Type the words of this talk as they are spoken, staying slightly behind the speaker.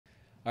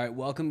All right,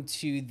 welcome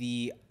to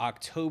the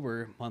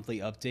October monthly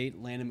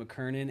update. Landon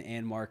McKernan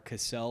and Mark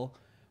Cassell.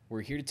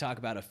 We're here to talk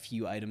about a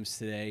few items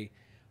today,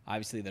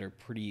 obviously, that are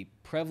pretty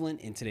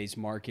prevalent in today's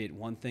market.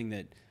 One thing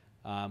that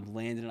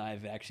Landon and I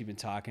have actually been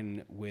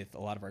talking with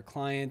a lot of our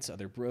clients,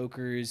 other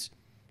brokers,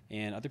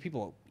 and other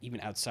people, even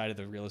outside of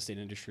the real estate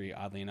industry,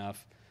 oddly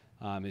enough,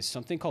 is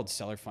something called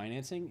seller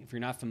financing. If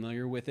you're not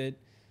familiar with it,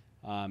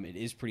 it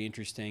is pretty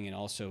interesting and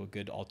also a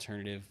good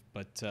alternative.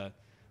 But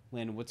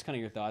Landon, what's kind of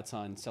your thoughts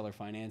on seller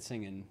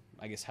financing and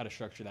I guess how to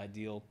structure that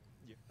deal?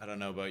 I don't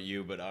know about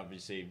you, but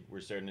obviously we're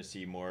starting to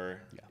see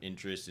more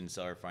interest in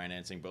seller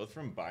financing, both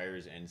from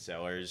buyers and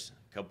sellers.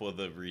 A couple of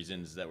the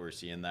reasons that we're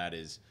seeing that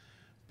is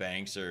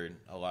banks are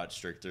a lot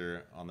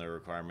stricter on their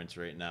requirements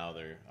right now.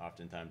 They're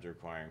oftentimes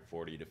requiring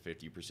 40 to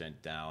 50%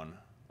 down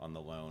on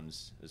the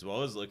loans, as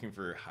well as looking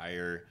for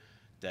higher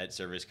debt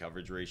service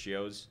coverage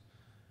ratios.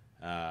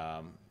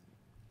 Um,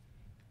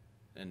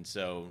 and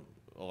so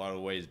a lot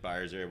of ways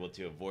buyers are able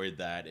to avoid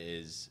that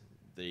is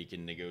they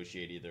can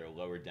negotiate either a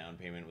lower down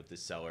payment with the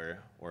seller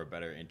or a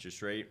better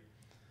interest rate.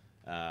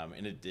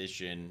 In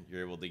addition,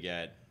 you're able to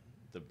get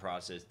the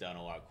process done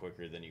a lot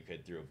quicker than you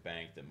could through a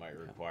bank that might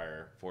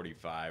require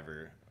 45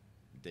 or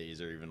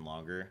days or even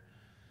longer.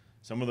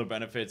 Some of the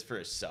benefits for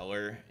a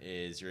seller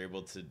is you're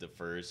able to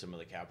defer some of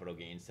the capital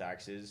gains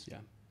taxes. Yeah.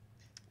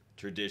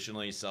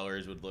 Traditionally,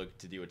 sellers would look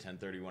to do a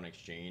 1031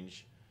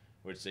 exchange,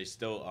 which they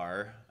still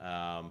are,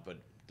 but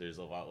there's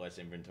a lot less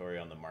inventory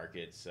on the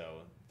market,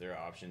 so there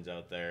are options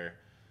out there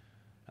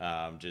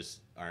just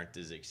aren't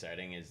as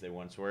exciting as they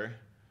once were.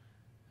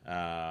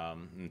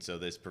 And so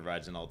this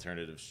provides an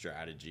alternative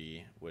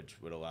strategy,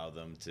 which would allow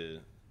them to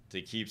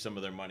keep some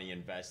of their money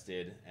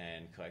invested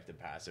and collect a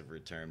passive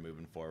return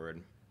moving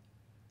forward.